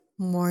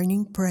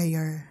Morning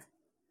Prayer,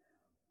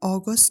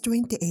 August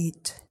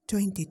 28,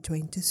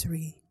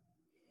 2023.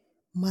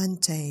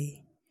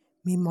 Monday,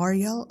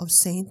 Memorial of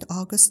Saint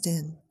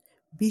Augustine,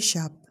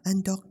 Bishop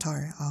and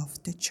Doctor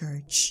of the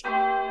Church.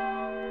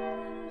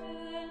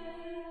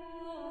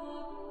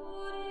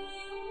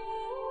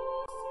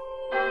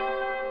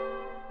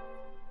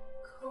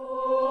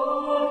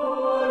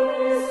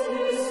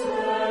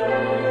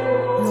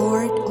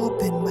 Lord,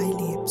 open my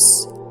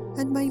lips,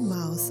 and my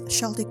mouth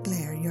shall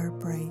declare your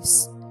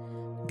praise.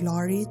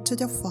 Glory to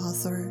the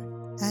Father,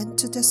 and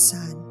to the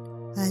Son,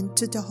 and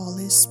to the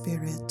Holy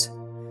Spirit,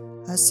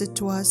 as it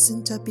was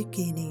in the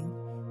beginning,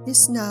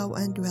 is now,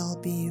 and will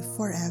be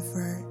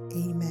forever.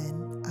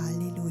 Amen.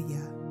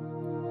 Alleluia.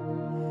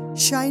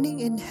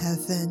 Shining in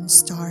heaven,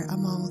 star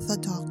among the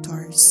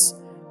doctors,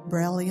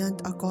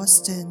 brilliant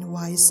Augustine,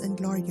 wise and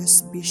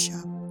glorious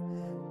Bishop,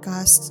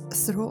 cast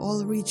through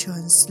all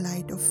regions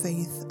light of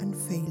faith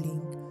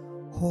unfailing,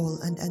 whole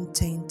and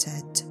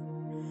untainted.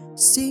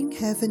 Sing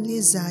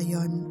heavenly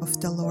Zion of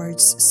the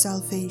Lord's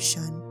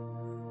salvation,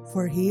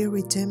 for he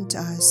redeemed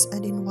us,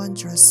 and in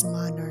wondrous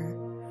manner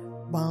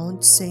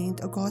bound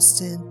Saint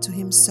Augustine to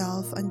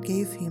himself and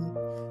gave him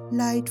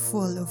light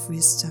full of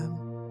wisdom.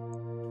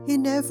 He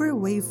never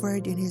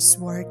wavered in his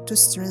work to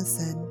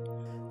strengthen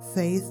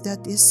faith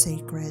that is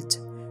sacred,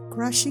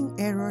 crushing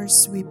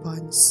error's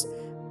weapons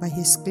by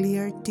his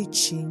clear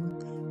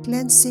teaching,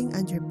 cleansing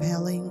and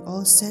repelling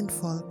all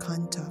sinful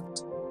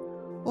conduct.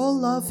 O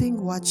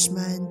loving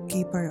watchman,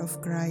 keeper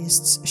of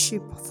Christ's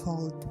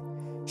sheepfold,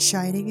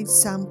 shining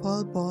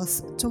example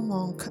both to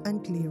monk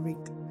and cleric,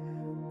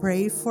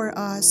 pray for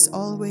us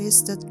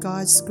always that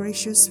God's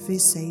gracious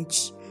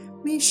visage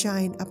may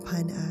shine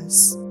upon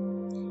us.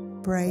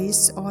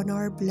 Praise,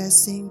 honor,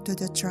 blessing to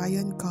the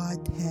triune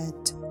Godhead,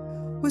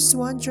 whose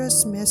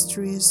wondrous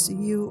mysteries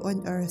you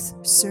on earth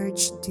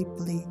search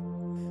deeply,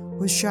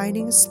 whose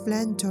shining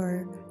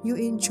splendor you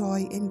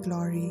enjoy in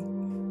glory,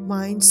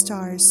 mine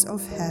stars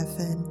of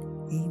heaven.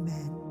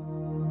 Amen.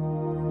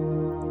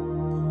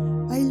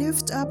 I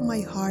lift up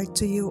my heart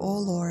to you, O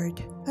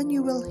Lord, and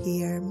you will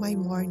hear my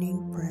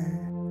morning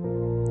prayer.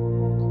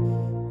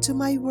 To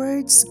my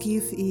words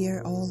give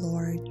ear, O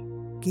Lord,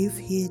 give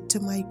heed to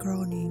my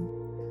groaning.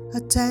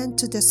 Attend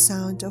to the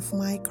sound of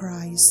my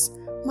cries,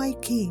 my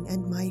King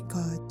and my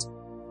God.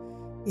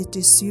 It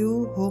is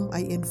you whom I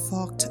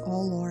invoked,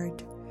 O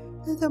Lord.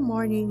 In the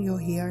morning you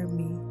hear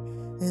me.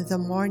 In the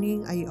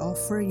morning I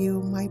offer you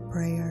my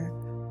prayer,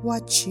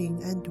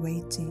 watching and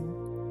waiting.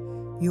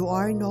 You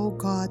are no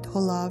God who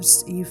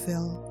loves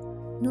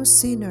evil. No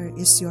sinner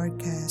is your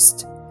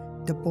guest.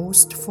 The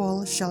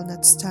boastful shall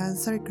not stand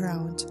their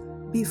ground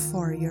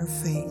before your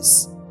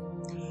face.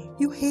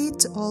 You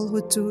hate all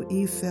who do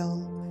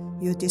evil.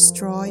 You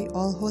destroy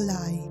all who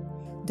lie.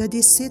 The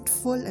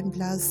deceitful and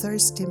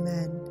bloodthirsty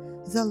man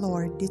the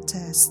Lord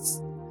detests.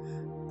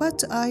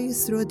 But I,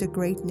 through the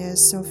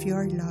greatness of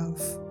your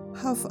love,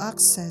 have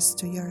access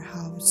to your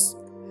house.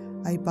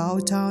 I bow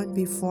down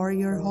before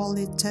your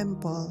holy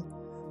temple,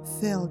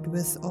 filled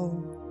with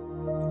awe.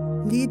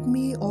 Lead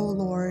me, O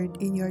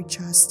Lord, in your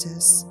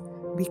justice,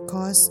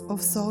 because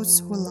of those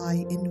who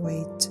lie in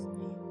wait.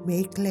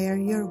 Make clear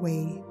your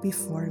way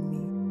before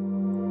me.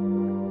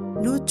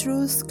 No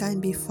truth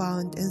can be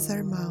found in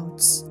their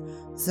mouths.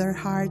 Their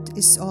heart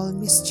is all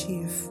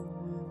mischief.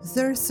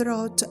 Their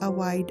throat a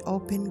wide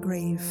open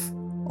grave,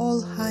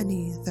 all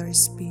honey their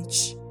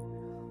speech.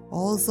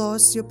 All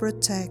those you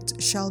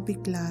protect shall be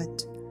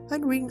glad,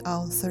 and ring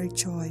out their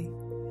joy.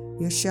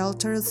 You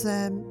shelter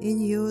them, in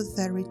you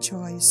they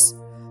rejoice,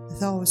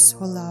 those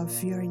who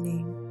love your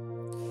name.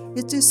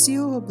 It is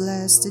you who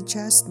bless the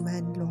just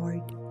man,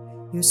 Lord.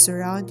 You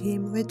surround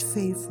him with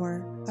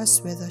favor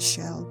as with a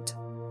shield.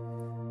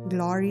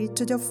 Glory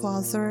to the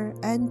Father,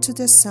 and to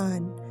the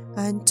Son,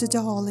 and to the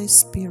Holy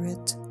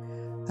Spirit,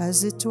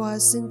 as it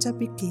was in the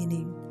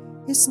beginning,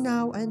 is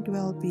now, and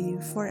will be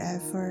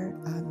forever.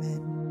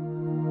 Amen.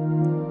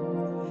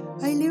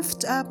 I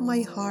lift up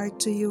my heart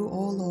to you,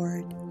 O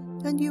Lord,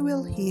 and you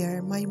will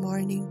hear my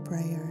morning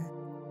prayer.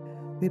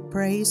 We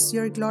praise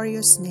your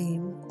glorious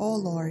name, O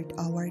Lord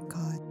our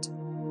God.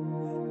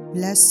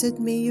 Blessed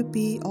may you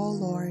be, O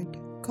Lord,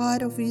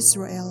 God of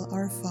Israel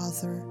our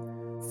Father,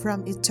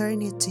 from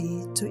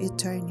eternity to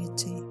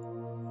eternity.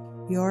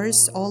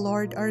 Yours, O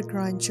Lord, are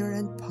grandeur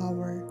and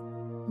power,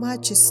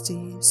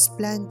 majesty,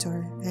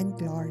 splendor, and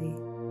glory.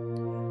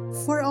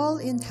 For all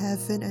in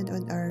heaven and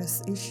on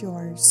earth is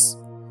yours.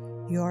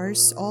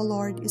 Yours, O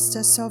Lord, is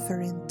the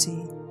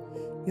sovereignty.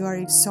 You are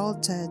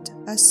exalted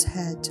as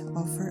head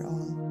over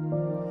all.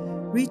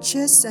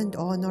 Riches and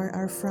honor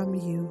are from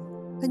you,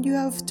 and you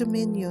have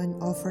dominion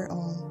over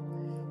all.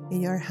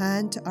 In your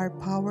hand are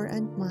power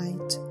and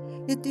might.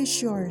 It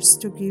is yours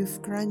to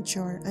give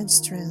grandeur and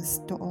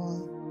strength to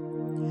all.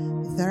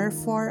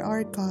 Therefore,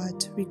 our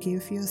God, we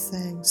give you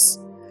thanks,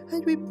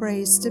 and we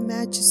praise the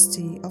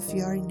majesty of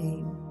your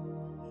name.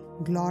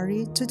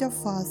 Glory to the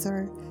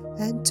Father,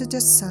 and to the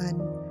Son,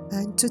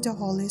 and to the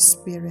Holy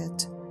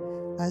Spirit,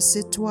 as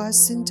it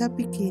was in the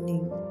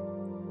beginning,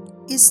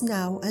 is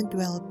now, and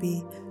will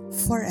be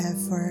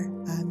forever.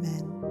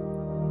 Amen.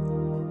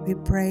 We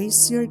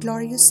praise your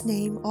glorious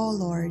name, O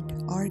Lord,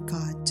 our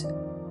God.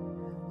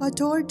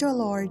 Adore the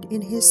Lord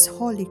in his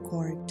holy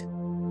court.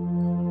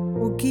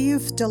 O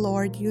give the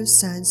Lord, you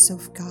sons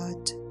of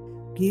God.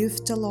 Give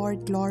the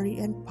Lord glory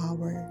and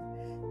power.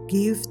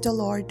 Give the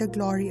Lord the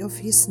glory of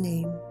his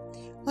name.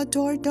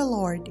 Adore the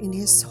Lord in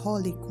his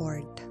holy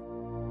court.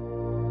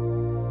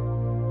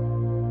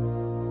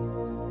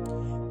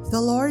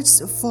 The Lord's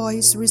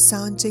voice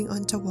resounding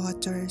on the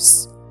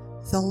waters.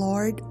 The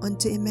Lord on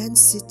the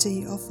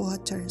immensity of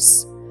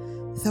waters.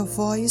 The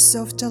voice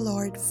of the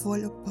Lord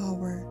full of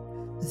power.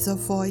 The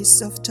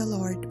voice of the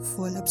Lord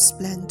full of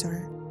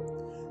splendor.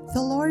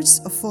 The Lord's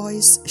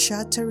voice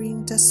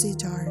shattering the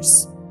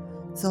cedars.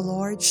 The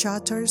Lord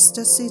shatters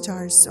the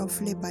cedars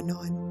of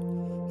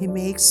Lebanon. He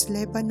makes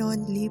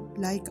Lebanon leap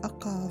like a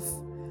calf,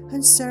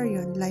 and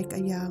Syrian like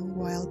a young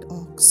wild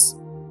ox.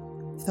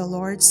 The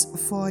Lord's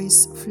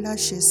voice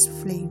flashes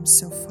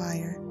flames of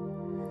fire.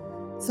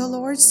 The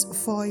Lord's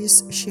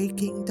voice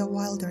shaking the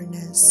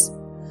wilderness.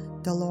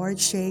 The Lord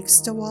shakes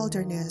the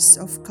wilderness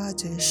of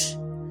Kadesh.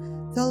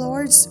 The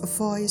Lord's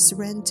voice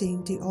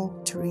rending the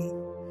oak tree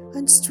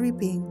and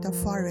stripping the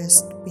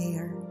forest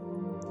bare.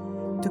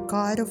 The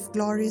God of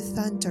glory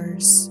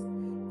thunders.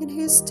 In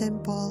his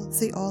temple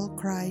they all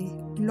cry,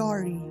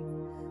 Glory!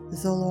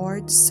 The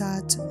Lord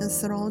sat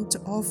enthroned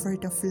over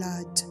the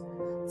flood.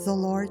 The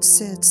Lord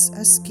sits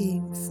as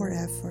King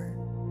forever.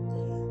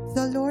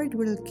 The Lord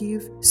will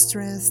give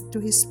strength to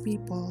his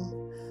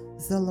people.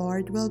 The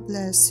Lord will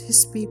bless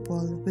his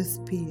people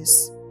with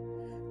peace.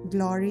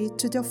 Glory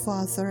to the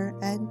Father,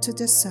 and to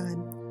the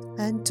Son,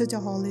 and to the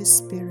Holy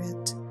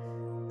Spirit,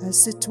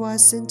 as it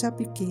was in the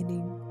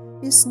beginning,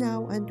 is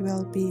now, and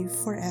will be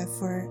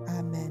forever.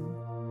 Amen.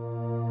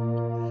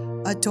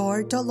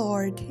 Adore the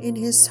Lord in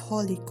his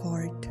holy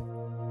court.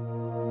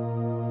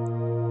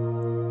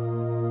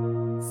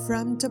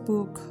 From the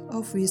Book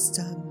of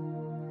Wisdom.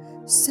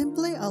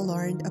 Simply I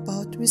learned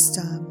about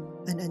wisdom,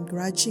 and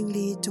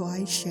ungrudgingly do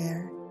I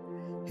share.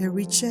 Her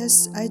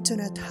riches I do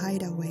not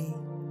hide away.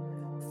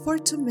 For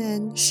to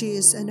men she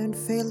is an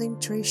unfailing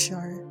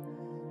treasure.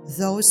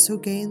 Those who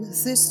gain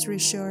this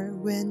treasure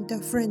win the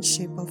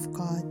friendship of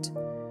God,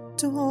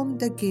 to whom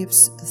the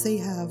gifts they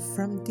have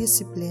from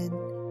discipline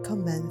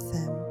commend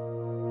them.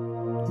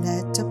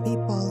 Let the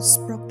peoples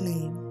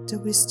proclaim the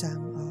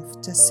wisdom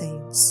of the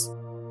saints.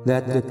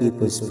 Let the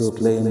peoples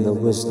proclaim the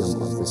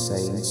wisdom of the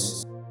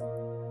saints.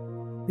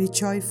 With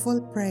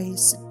joyful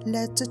praise,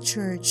 let the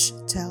church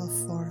tell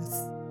forth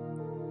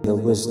the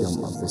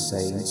wisdom of the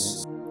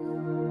saints.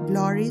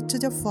 Glory to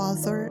the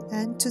Father,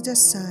 and to the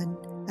Son,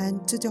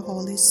 and to the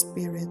Holy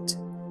Spirit.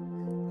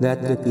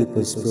 Let the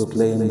peoples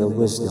proclaim the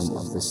wisdom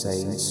of the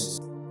saints.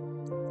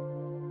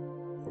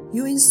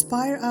 You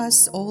inspire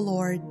us, O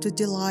Lord, to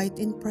delight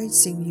in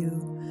praising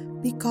you,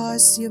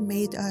 because you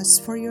made us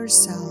for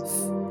yourself.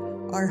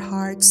 Our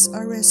hearts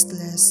are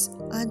restless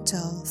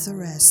until the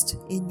rest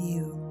in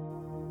you.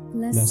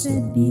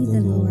 Blessed be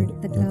the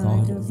Lord, the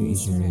God of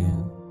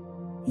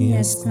Israel. He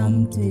has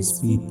come to his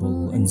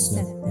people and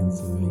set them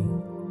free.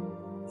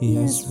 He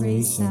has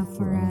raised up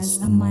for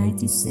us a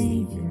mighty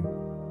Savior,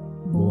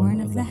 born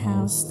of the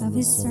house of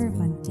his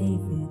servant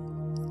David.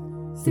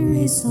 Through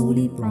his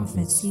holy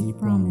prophets he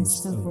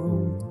promised of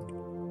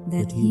old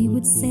that he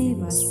would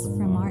save us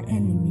from our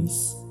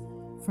enemies,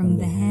 from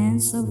the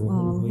hands of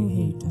all who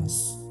hate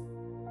us.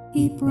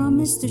 He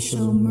promised to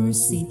show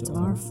mercy to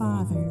our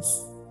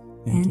fathers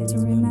and to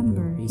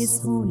remember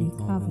his holy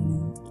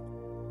covenant.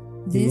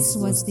 This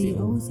was the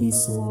oath he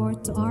swore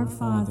to our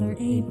father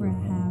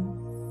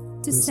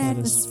Abraham, to set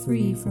us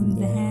free from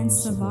the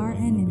hands of our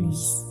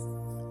enemies,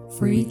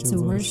 free to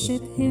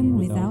worship him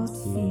without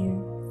fear,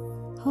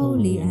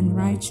 holy and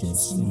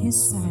righteous in his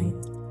sight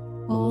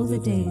all the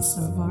days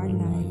of our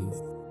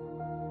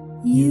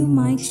life. You,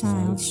 my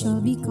child, shall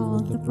be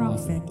called the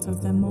prophet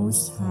of the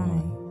Most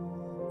High,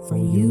 for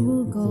you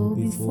will go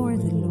before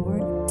the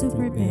Lord to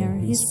prepare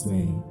his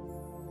way,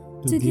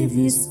 to give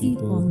his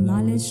people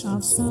knowledge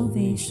of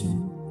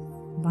salvation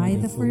by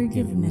the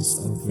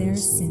forgiveness of their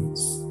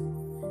sins.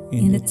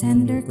 In the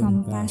tender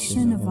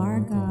compassion of our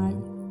God,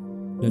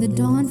 the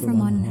dawn from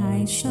on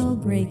high shall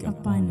break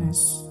upon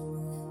us,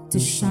 to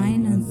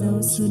shine on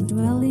those who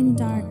dwell in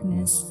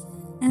darkness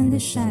and the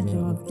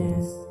shadow of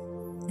death,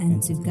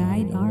 and to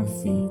guide our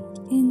feet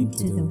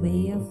into the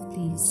way of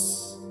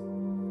peace.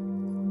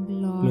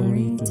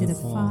 Glory to the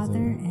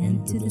Father,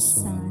 and to the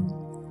Son,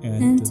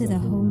 and to the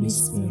Holy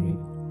Spirit,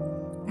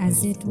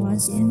 as it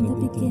was in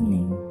the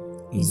beginning,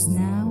 is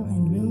now,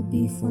 and will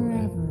be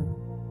forever.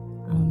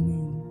 Amen.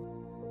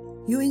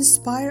 You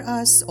inspire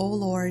us, O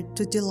Lord,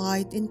 to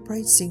delight in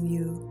praising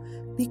you,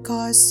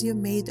 because you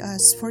made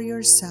us for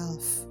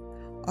yourself.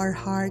 Our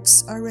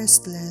hearts are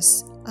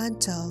restless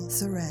until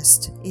the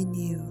rest in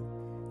you.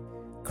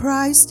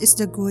 Christ is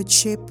the good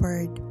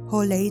shepherd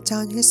who laid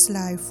down his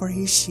life for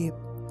his sheep.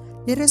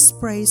 Let us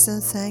praise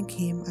and thank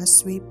him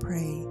as we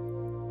pray.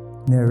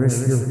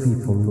 Nourish your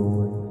people,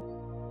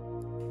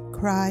 Lord.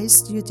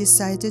 Christ, you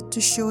decided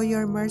to show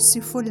your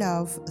merciful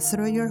love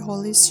through your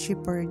holy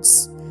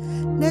shepherds.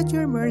 Let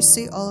your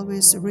mercy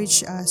always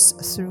reach us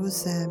through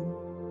them.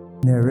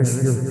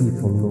 Nourish your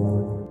people,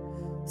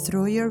 Lord.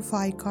 Through your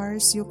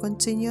vicars, you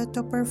continue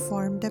to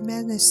perform the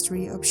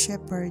ministry of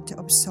shepherd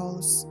of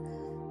souls.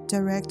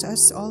 Direct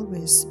us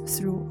always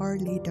through our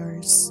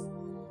leaders.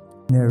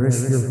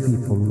 Nourish your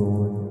people,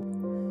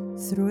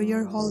 Lord. Through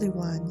your holy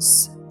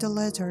ones, the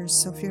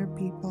leaders of your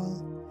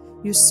people,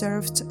 you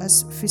served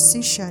as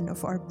physician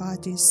of our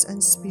bodies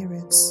and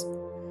spirits.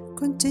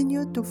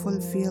 Continue to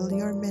fulfill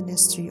your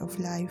ministry of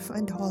life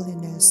and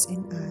holiness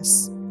in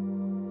us.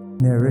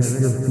 Nourish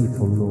your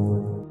people,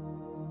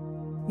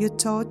 Lord. You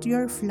taught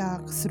your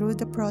flock through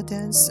the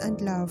prudence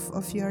and love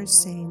of your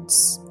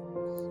saints.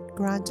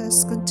 Grant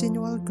us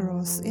continual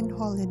growth in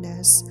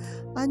holiness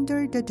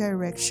under the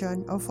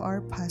direction of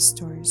our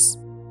pastors.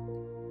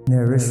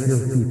 Nourish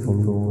your people,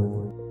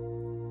 Lord.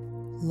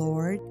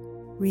 Lord,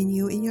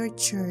 renew in your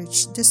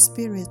church the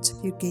spirit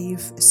you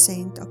gave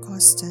Saint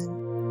Augustine.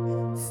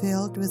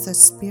 Filled with the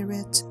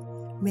Spirit,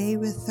 may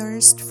we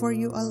thirst for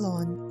you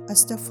alone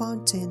as the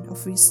fountain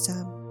of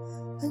wisdom,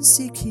 and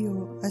seek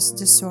you as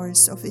the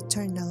source of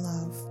eternal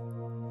love.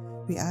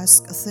 We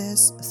ask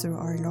this through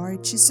our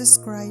Lord Jesus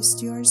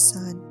Christ, your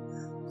Son,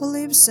 who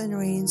lives and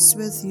reigns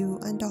with you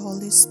and the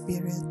Holy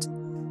Spirit,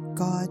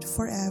 God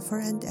forever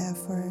and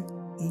ever.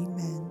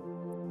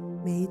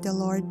 Amen. May the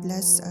Lord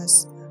bless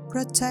us,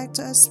 protect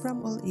us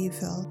from all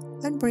evil,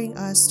 and bring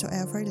us to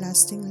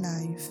everlasting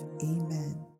life. Amen.